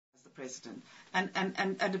president,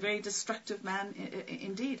 and a very destructive man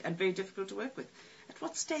indeed, and very difficult to work with. At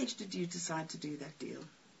what stage did you decide to do that deal?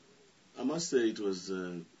 I must say it was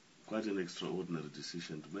quite an extraordinary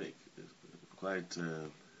decision to make.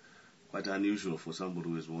 Quite unusual for somebody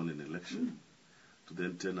who has won an election to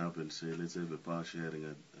then turn up and say, let's have a power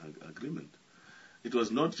sharing agreement. It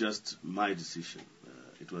was not just my decision.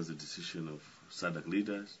 It was the decision of SADC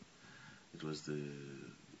leaders. It was the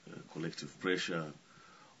collective pressure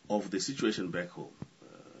of the situation back home.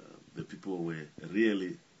 The people were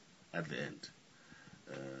really at the end.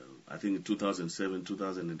 I think in 2007,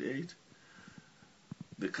 2008,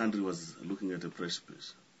 the country was looking at a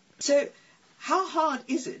precipice. So how hard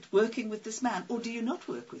is it working with this man, or do you not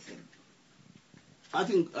work with him? I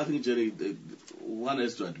think, Jenny, one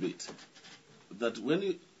has to admit that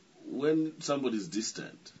when somebody is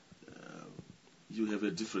distant, you have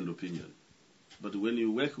a different opinion. But when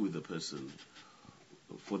you work with a person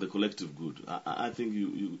for the collective good, I think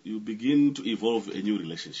you begin to evolve a new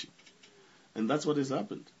relationship. And that's what has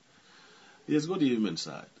happened. He has got a human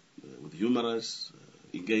side, with humorous,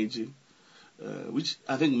 engaging, which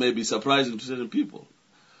I think may be surprising to certain people.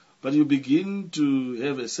 But you begin to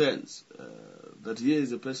have a sense that here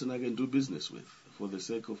is a person I can do business with for the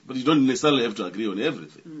sake of... But you don't necessarily have to agree on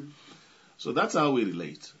everything. So that's how we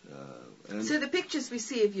relate. So the pictures we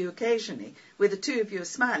see of you occasionally, where the two of you are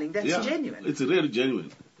smiling, that's genuine? It's really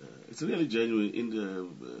genuine. It's really genuine in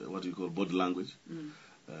the, what you call body language.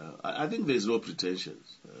 I think there's no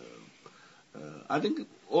pretensions. I think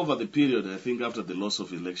over the period, I think after the loss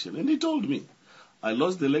of election, and he told me, I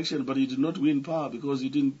lost the election, but you did not win power because you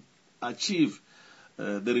didn't achieve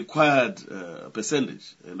the required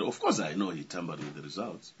percentage. And of course I know he tampered with the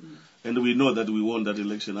results. And we know that we won that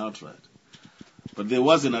election outright. But there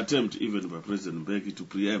was an attempt even by President Mbeki to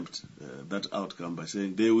preempt that outcome by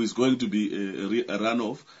saying there was going to be a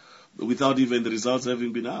runoff without even the results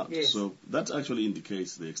having been out. Yes. So that actually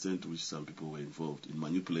indicates the extent to which some people were involved in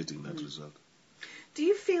manipulating that result. Do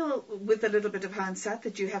you feel, with a little bit of hindsight,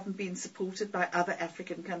 that you haven't been supported by other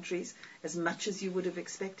African countries as much as you would have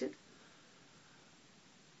expected?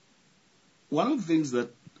 One of the things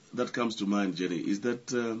that comes to mind, Jenny, is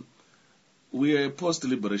that we are a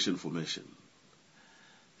post-liberation formation.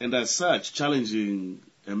 And as such, challenging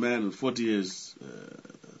a man with 40 years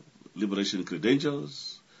liberation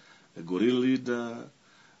credentials, a guerrilla leader,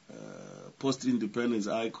 post-independence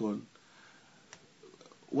icon,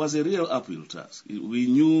 was a real uphill task. We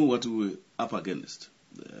knew what we were up against,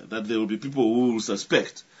 that there will be people who will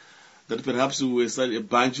suspect that perhaps we were a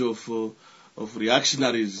bunch of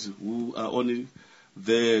reactionaries who are only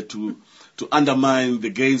there to undermine the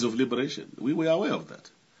gains of liberation. We were aware of that.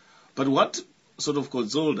 But what sort of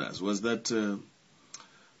consoled us was that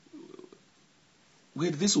we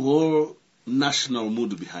had this whole national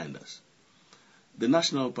mood behind us. The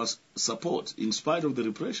national support, in spite of the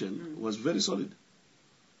repression, was very solid.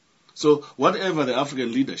 So whatever the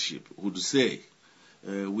African leadership would say,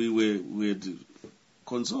 we would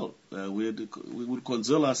console. We would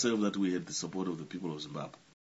console ourselves that we had the support of the people of Zimbabwe.